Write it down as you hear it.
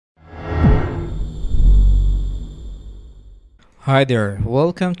Hi there,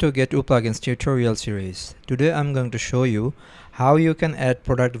 welcome to Get Plugins tutorial series. Today I'm going to show you how you can add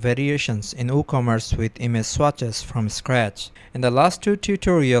product variations in WooCommerce with image swatches from scratch. In the last two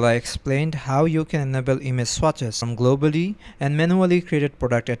tutorials I explained how you can enable image swatches from globally and manually created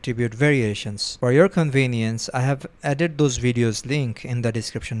product attribute variations. For your convenience, I have added those videos link in the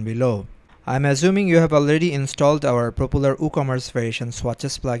description below. I'm assuming you have already installed our popular WooCommerce variation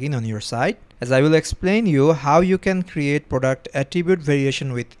swatches plugin on your site, as I will explain you how you can create product attribute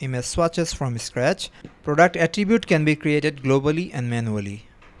variation with image swatches from scratch. Product attribute can be created globally and manually.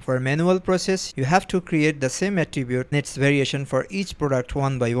 For manual process, you have to create the same attribute and its variation for each product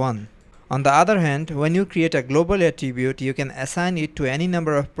one by one. On the other hand, when you create a global attribute, you can assign it to any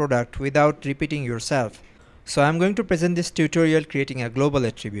number of products without repeating yourself. So I'm going to present this tutorial creating a global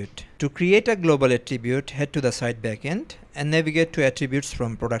attribute. To create a global attribute, head to the site backend and navigate to attributes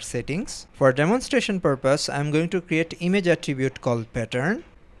from product settings. For demonstration purpose, I'm going to create image attribute called pattern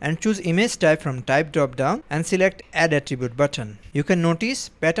and choose image type from type dropdown and select add attribute button. You can notice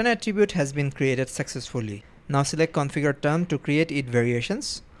pattern attribute has been created successfully. Now select configure term to create it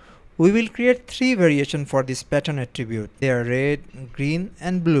variations. We will create 3 variations for this pattern attribute. They are red, green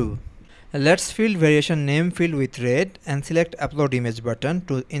and blue. Let's fill variation name field with red and select upload image button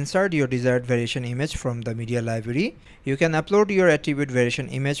to insert your desired variation image from the media library. You can upload your attribute variation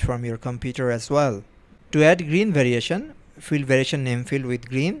image from your computer as well. To add green variation, fill variation name field with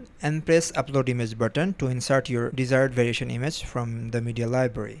green and press upload image button to insert your desired variation image from the media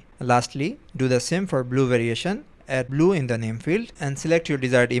library. Lastly, do the same for blue variation. Add blue in the name field and select your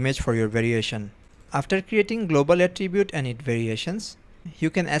desired image for your variation. After creating global attribute and its variations,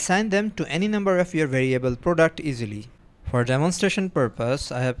 you can assign them to any number of your variable product easily. For demonstration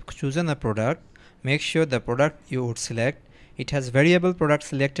purpose, I have chosen a product. Make sure the product you would select, it has variable product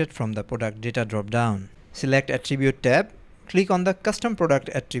selected from the product data drop-down. Select attribute tab, click on the custom product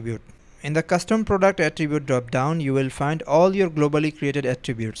attribute. In the custom product attribute drop-down, you will find all your globally created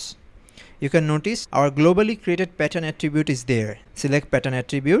attributes. You can notice our globally created pattern attribute is there. Select pattern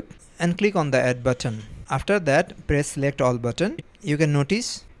attribute and click on the add button. After that, press select all button. You can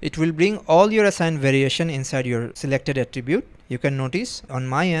notice it will bring all your assigned variation inside your selected attribute. You can notice on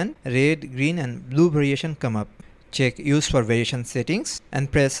my end, red, green and blue variation come up. Check use for variation settings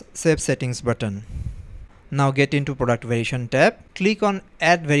and press save settings button. Now get into product variation tab. Click on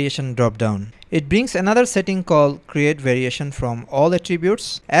add variation drop down. It brings another setting called create variation from all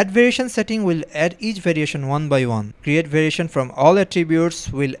attributes. Add variation setting will add each variation one by one. Create variation from all attributes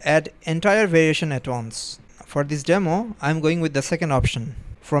will add entire variation at once. For this demo, I am going with the second option.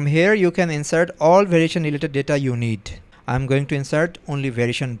 From here you can insert all variation related data you need. I am going to insert only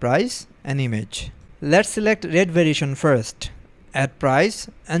variation price and image. Let's select red variation first. Add price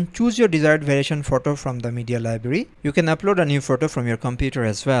and choose your desired variation photo from the media library. You can upload a new photo from your computer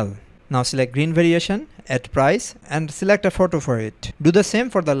as well. Now select green variation, add price and select a photo for it. Do the same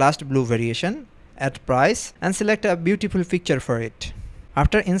for the last blue variation, add price and select a beautiful picture for it.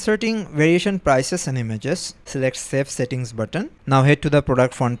 After inserting variation prices and images, select save settings button. Now head to the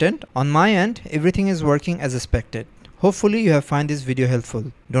product front end. On my end, everything is working as expected. Hopefully you have found this video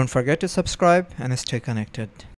helpful. Don't forget to subscribe and stay connected.